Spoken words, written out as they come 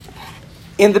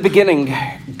In the beginning,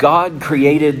 God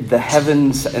created the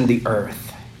heavens and the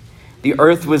earth. The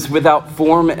earth was without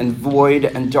form and void,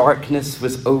 and darkness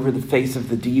was over the face of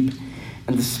the deep,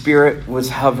 and the Spirit was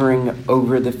hovering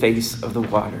over the face of the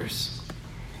waters.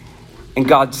 And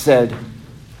God said,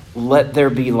 "Let there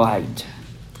be light."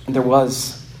 And there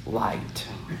was light.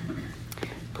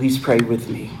 Please pray with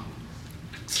me.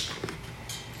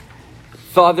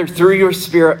 Father, through your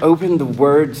Spirit, open the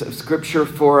words of Scripture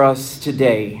for us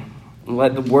today. And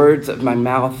let the words of my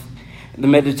mouth and the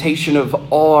meditation of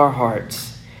all our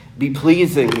hearts be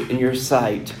pleasing in your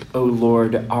sight, O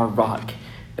Lord, our rock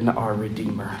and our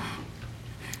Redeemer.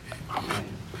 Amen.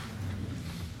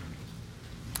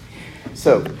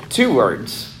 So, 2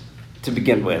 words to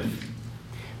begin with.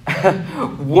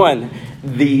 One,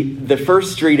 the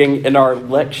first reading in our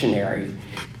lectionary,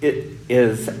 it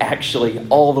is actually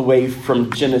all the way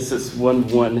from Genesis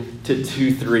 1:1 to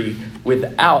 2:3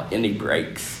 without any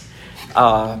breaks.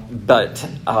 And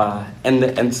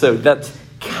so that's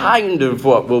kind of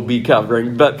what we'll be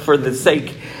covering. But for the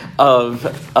sake of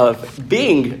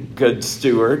being good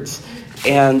stewards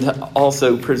and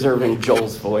also preserving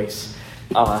Joel's voice,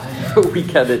 we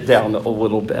cut it down a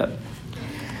little bit.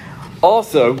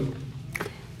 Also,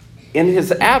 in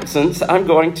his absence, I'm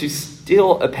going to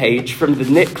steal a page from the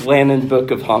Nick Lannon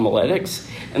Book of Homiletics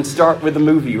and start with a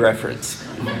movie reference.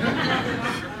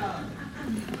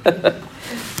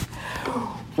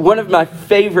 One of my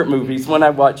favorite movies, one I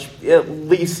watch at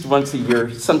least once a year,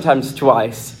 sometimes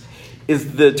twice,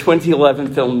 is the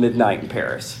 2011 film Midnight in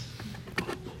Paris.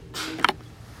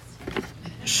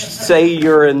 Say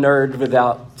you're a nerd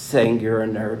without saying you're a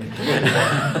nerd.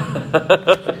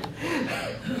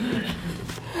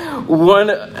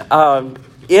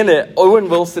 In it, Owen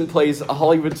Wilson plays a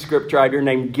Hollywood scriptwriter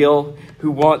named Gil who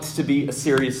wants to be a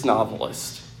serious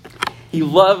novelist. He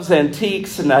loves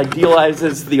antiques and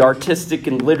idealizes the artistic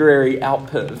and literary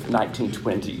output of the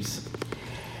 1920s.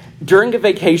 During a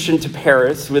vacation to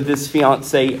Paris with his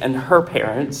fiancée and her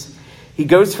parents, he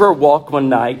goes for a walk one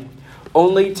night,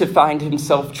 only to find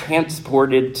himself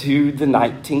transported to the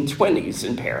 1920s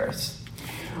in Paris,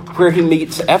 where he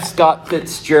meets F. Scott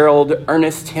Fitzgerald,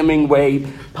 Ernest Hemingway,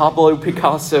 Pablo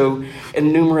Picasso,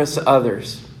 and numerous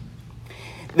others.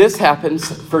 This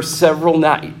happens for several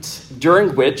nights,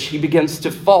 during which he begins to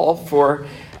fall for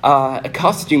a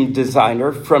costume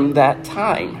designer from that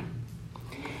time.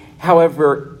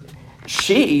 However,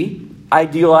 she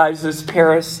idealizes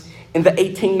Paris in the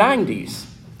 1890s.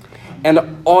 And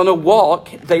on a walk,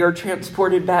 they are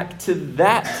transported back to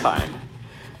that time,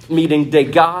 meeting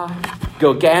Degas,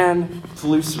 Gauguin,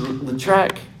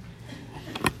 Toulouse-Lautrec.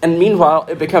 And meanwhile,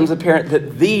 it becomes apparent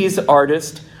that these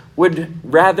artists would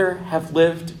rather have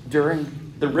lived during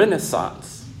the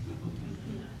Renaissance.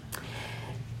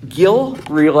 Gil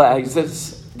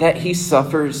realizes that he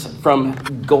suffers from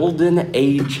golden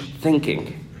age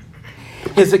thinking.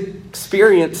 His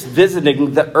experience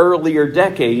visiting the earlier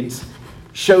decades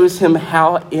shows him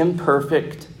how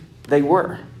imperfect they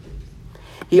were.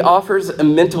 He offers a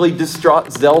mentally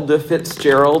distraught Zelda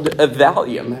Fitzgerald a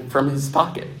Valium from his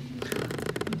pocket.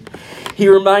 He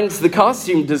reminds the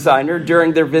costume designer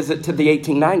during their visit to the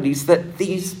 1890s that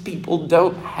these people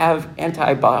don't have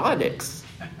antibiotics.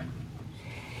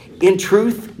 In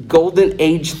truth, golden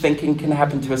age thinking can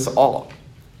happen to us all.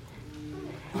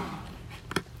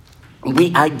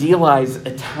 We idealize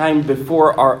a time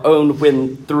before our own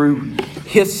when, through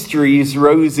history's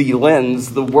rosy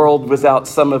lens, the world was without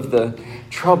some of the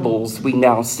troubles we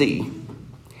now see.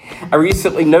 I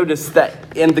recently noticed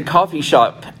that in the coffee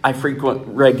shop I frequent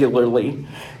regularly,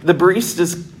 the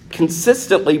baristas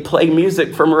consistently play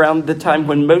music from around the time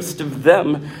when most of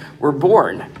them were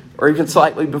born, or even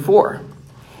slightly before.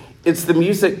 It's the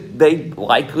music they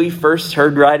likely first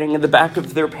heard riding in the back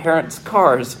of their parents'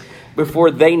 cars before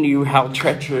they knew how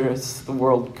treacherous the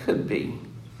world could be.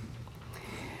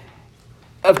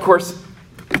 Of course,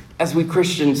 as we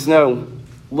Christians know,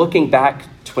 looking back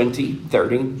 20,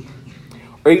 30,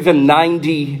 or even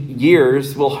 90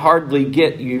 years will hardly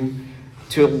get you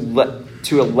to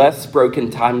a less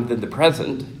broken time than the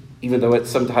present, even though it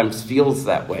sometimes feels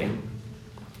that way.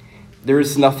 There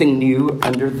is nothing new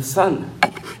under the sun.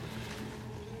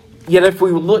 Yet if we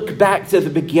look back to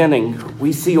the beginning,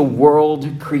 we see a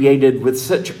world created with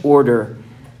such order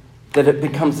that it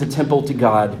becomes a temple to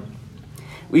God.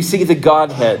 We see the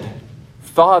Godhead,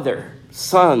 Father,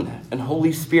 Son, and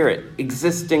Holy Spirit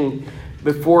existing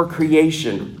before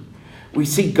creation. We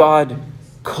see God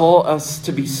call us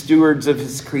to be stewards of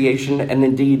his creation and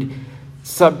indeed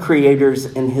sub-creators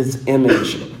in his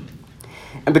image.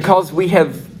 And because we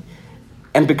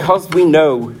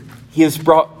know he has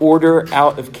brought order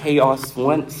out of chaos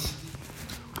once,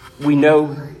 we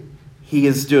know he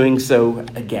is doing so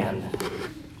again.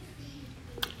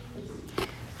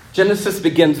 Genesis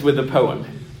begins with a poem,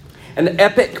 an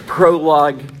epic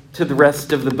prologue to the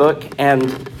rest of the book,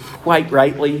 and quite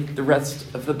rightly, the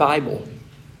rest of the Bible.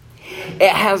 It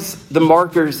has the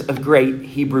markers of great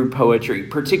Hebrew poetry,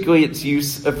 particularly its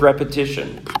use of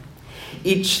repetition.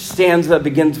 Each stanza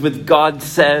begins with God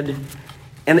said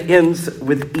and ends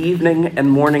with evening and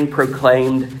morning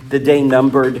proclaimed, the day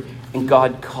numbered, and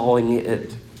God calling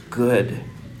it good.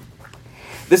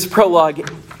 This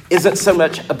prologue isn't so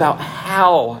much about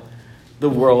how the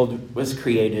world was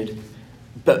created,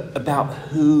 but about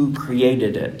who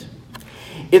created it.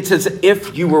 It's as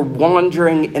if you were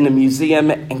wandering in a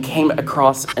museum and came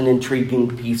across an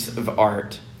intriguing piece of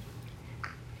art.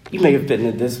 You may have been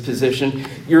in this position.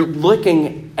 You're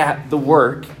looking at the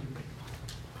work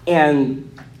and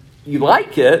you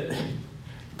like it,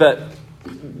 but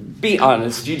be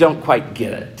honest, you don't quite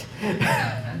get it.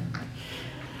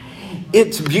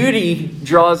 Its beauty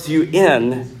draws you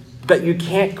in, but you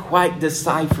can't quite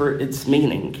decipher its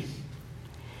meaning.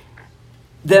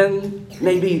 Then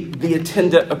maybe the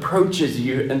attendant approaches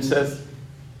you and says,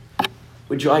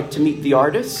 "Would you like to meet the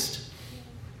artist?"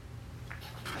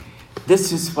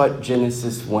 This is what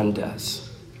Genesis 1 does.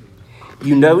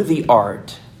 You know the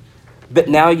art, but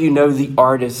now you know the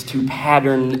artist who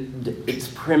patterned its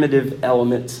primitive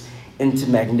elements into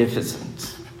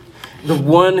magnificence, the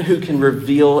one who can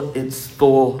reveal its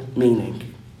full meaning.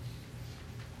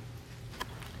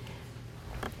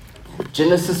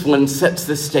 Genesis 1 sets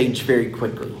the stage very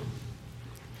quickly.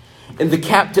 In the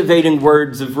captivating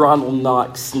words of Ronald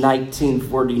Knox's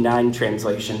 1949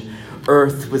 translation,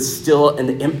 earth was still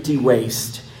an empty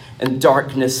waste, and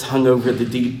darkness hung over the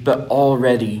deep, but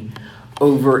already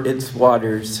over its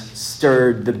waters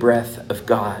stirred the breath of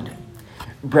God.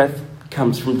 Breath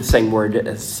comes from the same word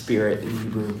as spirit in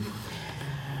Hebrew.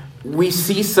 We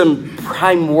see some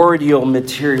primordial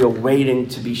material waiting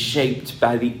to be shaped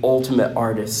by the ultimate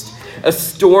artist. A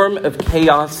storm of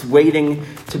chaos waiting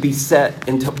to be set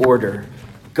into order.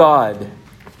 God,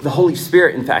 the Holy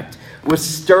Spirit, in fact, was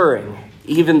stirring,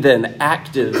 even then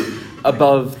active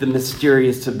above the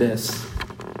mysterious abyss.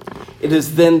 It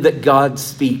is then that God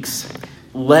speaks,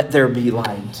 "Let there be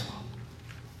light."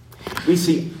 We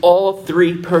see all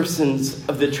three persons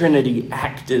of the Trinity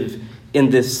active in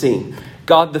this scene.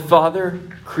 God the Father,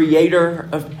 creator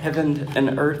of heaven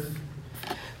and earth.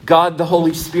 God the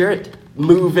Holy Spirit,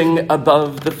 moving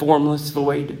above the formless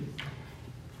void.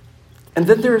 And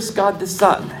then there is God the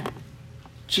Son,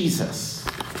 Jesus.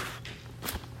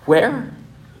 Where?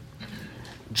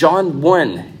 John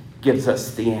 1 gives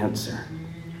us the answer.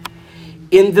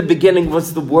 In the beginning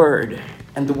was the Word,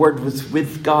 and the Word was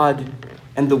with God,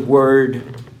 and the Word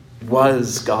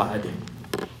was God.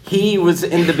 He was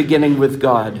in the beginning with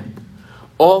God.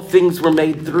 All things were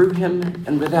made through him,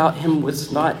 and without him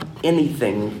was not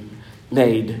anything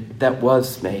made that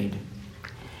was made.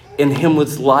 In him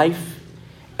was life,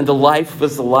 and the life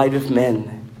was the light of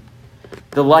men.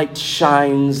 The light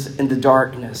shines in the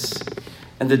darkness,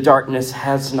 and the darkness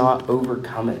has not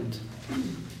overcome it.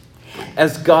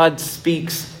 As God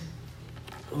speaks,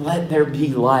 "Let there be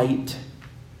light,"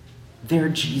 there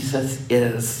Jesus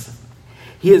is.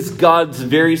 He is God's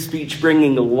very speech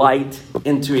bringing light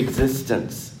into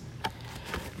existence.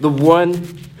 The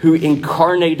one who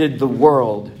incarnated the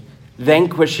world,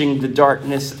 vanquishing the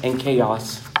darkness and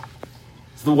chaos,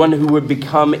 is the one who would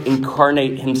become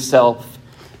incarnate himself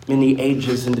many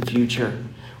ages in the future,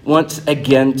 once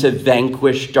again to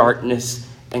vanquish darkness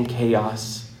and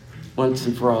chaos once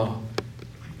and for all.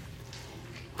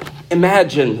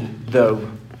 Imagine, though,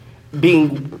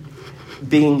 being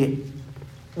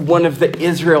one of the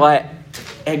Israelite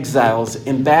exiles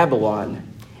in Babylon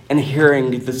and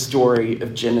hearing the story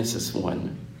of Genesis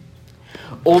 1.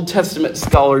 Old Testament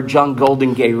scholar John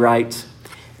Goldingay writes,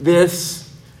 "This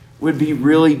would be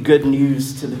really good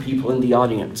news to the people in the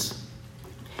audience.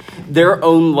 Their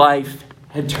own life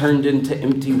had turned into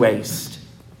empty waste.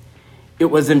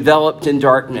 It was enveloped in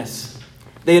darkness.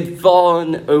 They had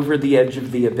fallen over the edge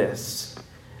of the abyss.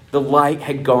 The light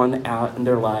had gone out in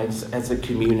their lives as a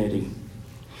community.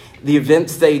 The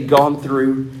events they had gone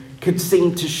through could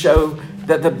seem to show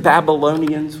that the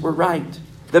Babylonians were right.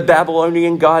 The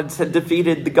Babylonian gods had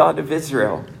defeated the God of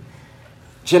Israel.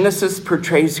 Genesis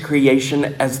portrays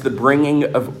creation as the bringing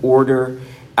of order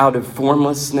out of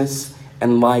formlessness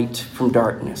and light from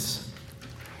darkness.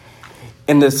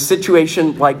 In a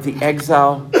situation like the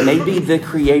exile, maybe the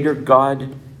Creator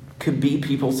God could be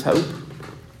people's hope.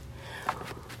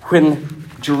 When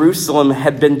Jerusalem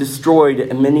had been destroyed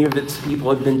and many of its people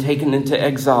had been taken into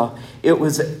exile, it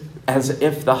was as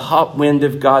if the hot wind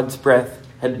of God's breath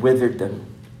had withered them.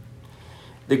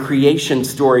 The creation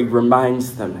story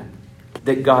reminds them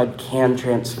that God can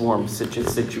transform such a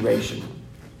situation.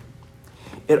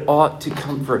 It ought to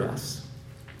comfort us,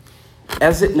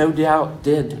 as it no doubt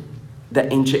did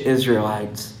the ancient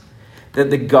Israelites, that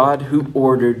the God who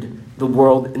ordered the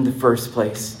world in the first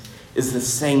place is the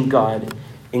same God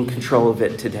in control of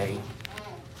it today.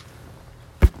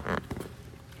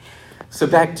 So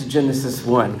back to Genesis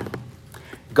 1.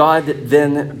 God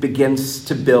then begins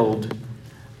to build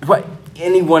what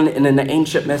anyone in an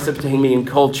ancient Mesopotamian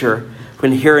culture,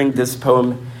 when hearing this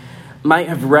poem, might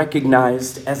have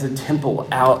recognized as a temple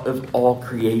out of all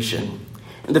creation.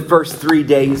 In the first 3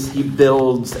 days, he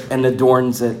builds and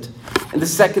adorns it. In the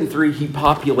second 3, he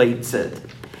populates it.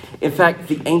 In fact,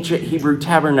 the ancient Hebrew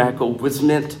tabernacle was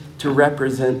meant to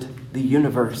represent the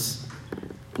universe,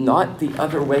 not the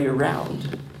other way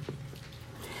around.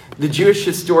 The Jewish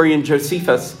historian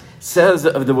Josephus says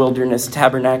of the wilderness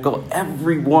tabernacle,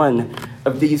 every one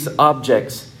of these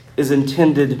objects is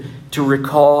intended to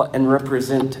recall and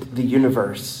represent the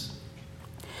universe.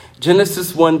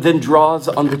 Genesis 1 then draws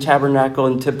on the tabernacle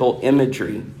and temple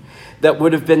imagery that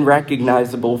would have been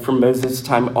recognizable from Moses'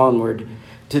 time onward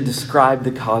to describe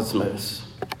the cosmos.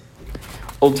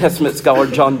 Old Testament scholar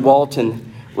John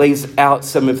Walton lays out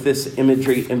some of this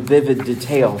imagery in vivid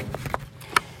detail.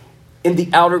 In the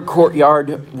outer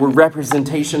courtyard were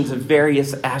representations of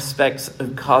various aspects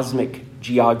of cosmic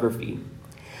geography.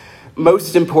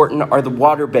 Most important are the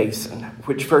water basin,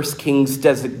 which 1 Kings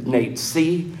designates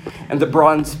sea, and the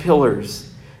bronze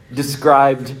pillars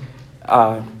described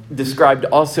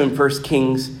also in 1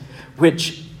 Kings,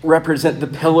 which represent the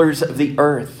pillars of the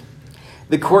earth.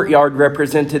 The courtyard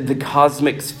represented the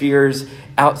cosmic spheres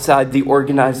outside the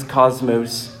organized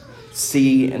cosmos,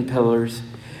 sea and pillars.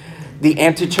 The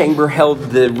antechamber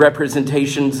held the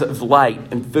representations of light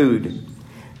and food.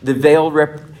 The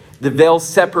veil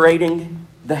separating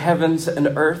the heavens and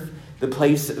earth, the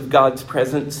place of God's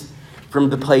presence, from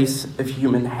the place of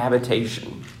human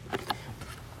habitation.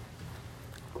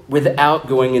 Without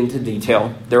going into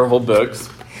detail, there are whole books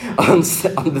on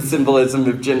the symbolism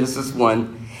of Genesis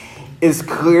 1, it's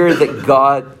clear that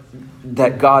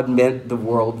God meant the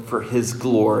world for his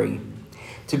glory,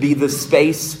 to be the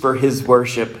space for his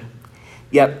worship.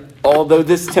 Yet, although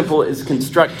this temple is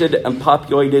constructed and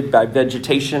populated by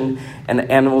vegetation and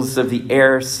animals of the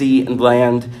air, sea, and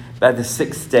land, by the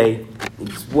sixth day,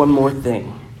 there's one more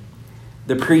thing.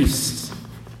 The priests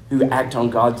who act on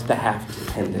God's behalf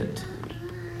depend it.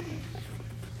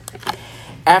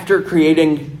 After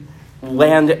creating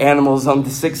land animals on the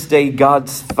sixth day,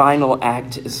 God's final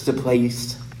act is to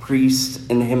place priests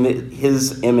in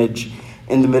his image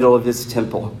in the middle of his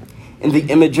temple. In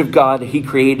the image of God, he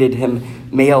created him,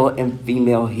 male and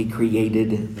female, he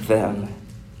created them.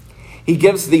 He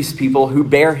gives these people who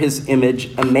bear his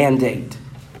image a mandate.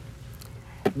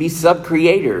 Be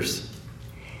sub-creators.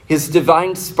 His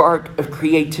divine spark of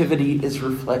creativity is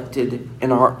reflected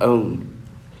in our own.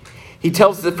 He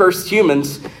tells the first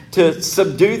humans to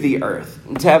subdue the earth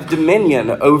and to have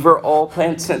dominion over all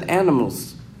plants and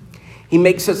animals. He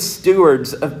makes us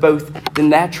stewards of both the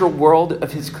natural world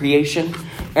of his creation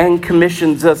and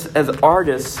commissions us as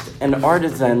artists and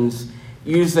artisans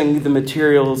using the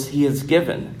materials he has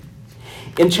given.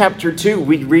 In chapter 2,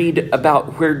 we read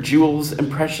about where jewels and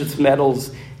precious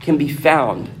metals can be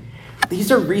found.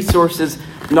 These are resources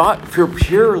not for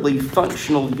purely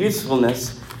functional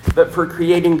usefulness, but for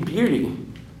creating beauty.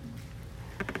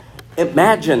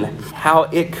 Imagine how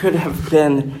it could have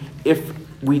been if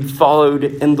we'd followed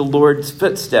in the Lord's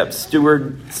footsteps,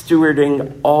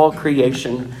 stewarding all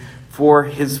creation for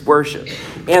his worship.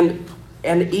 And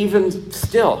even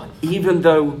still, even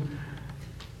though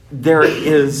there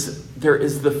is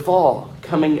the fall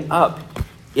coming up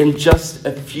in just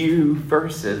a few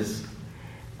verses,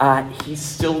 he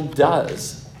still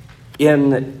does.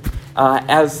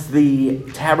 As the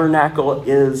tabernacle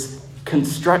is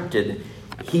constructed,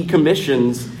 he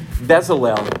commissions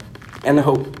Bezalel and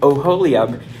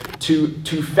Oholiab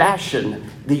to fashion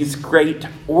these great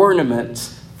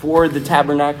ornaments for the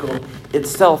tabernacle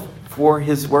itself for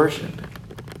his worship.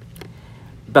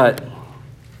 But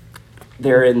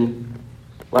therein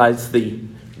lies the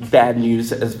bad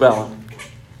news as well.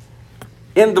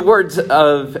 In the words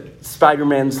of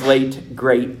Spider-Man's late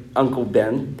great Uncle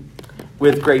Ben,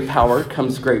 with great power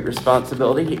comes great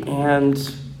responsibility.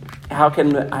 And how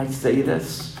can I say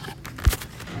this?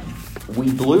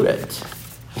 We blew it.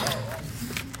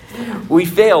 We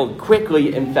failed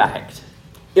quickly, in fact.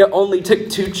 It only took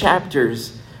 2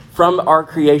 chapters from our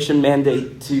creation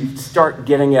mandate to start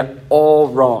getting it all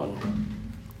wrong.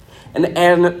 and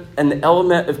an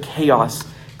element of chaos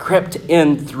crept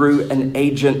in through an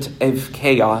agent of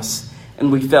chaos,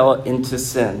 and we fell into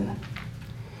sin.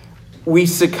 We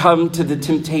succumbed to the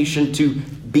temptation to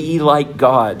be like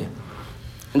God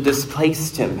and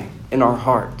displaced him in our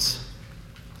hearts.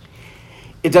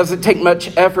 It doesn't take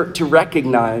much effort to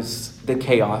recognize the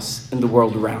chaos in the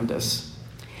world around us.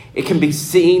 It can be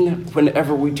seen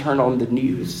whenever we turn on the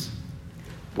news,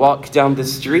 walk down the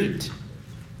street,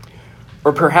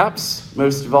 or perhaps,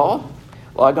 most of all,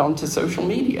 log on to social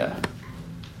media.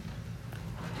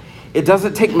 It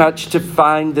doesn't take much to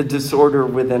find the disorder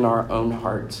within our own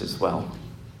hearts as well.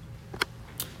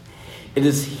 It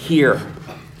is here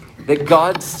that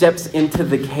God steps into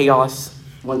the chaos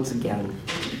once again.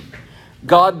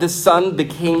 God the Son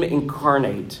became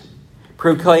incarnate,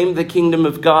 proclaimed the kingdom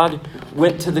of God,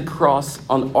 went to the cross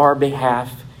on our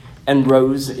behalf, and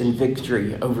rose in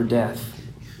victory over death.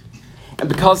 And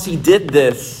because he did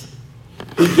this,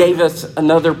 he gave us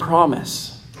another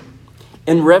promise.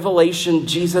 In Revelation,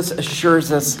 Jesus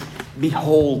assures us,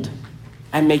 "Behold,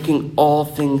 I'm making all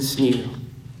things new."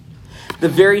 The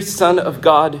very Son of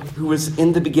God who was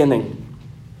in the beginning,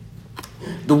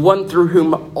 the one through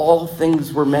whom all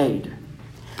things were made,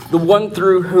 the one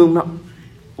through whom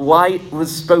light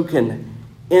was spoken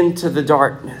into the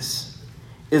darkness,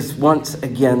 is once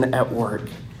again at work,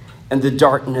 and the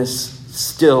darkness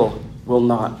still will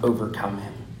not overcome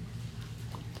him.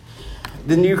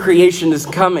 The new creation is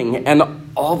coming, and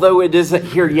although it isn't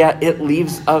here yet, it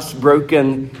leaves us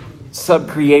broken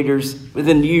sub-creators with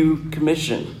a new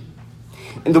commission.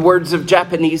 In the words of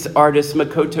Japanese artist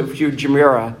Makoto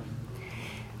Fujimura,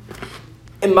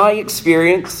 "In my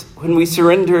experience, when we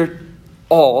surrender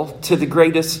all to the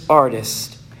greatest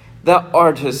artist, that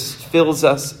artist fills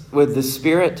us with the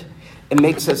Spirit and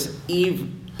makes us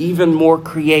even more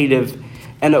creative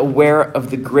and aware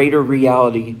of the greater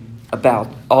reality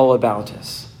all about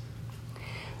us.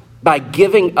 By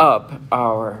giving up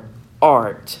our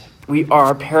art, we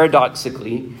are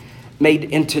paradoxically made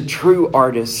into true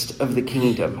artists of the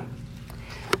kingdom.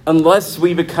 Unless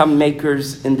we become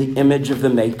makers in the image of the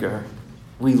Maker,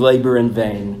 we labor in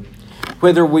vain.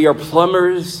 Whether we are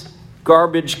plumbers,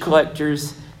 garbage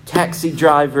collectors, taxi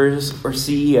drivers, or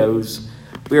CEOs,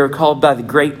 we are called by the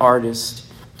great artist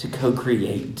to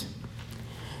co-create.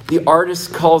 The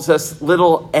artist calls us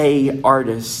little a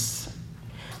artists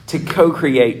to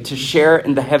co-create, to share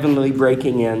in the heavenly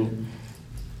breaking in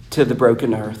to the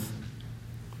broken earth.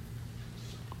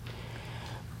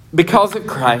 Because of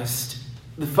Christ,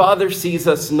 the Father sees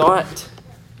us not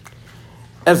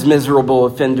as miserable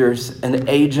offenders and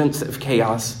agents of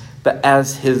chaos, but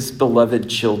as his beloved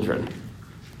children.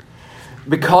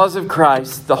 Because of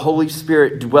Christ, the Holy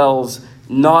Spirit dwells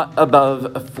not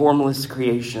above a formless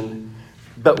creation,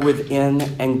 but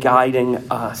within and guiding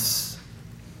us.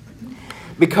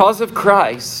 Because of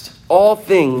Christ, all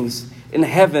things in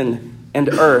heaven and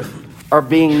earth are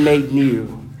being made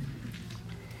new.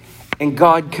 And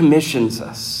God commissions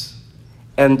us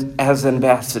and as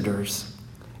ambassadors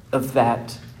of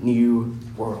that new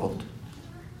world.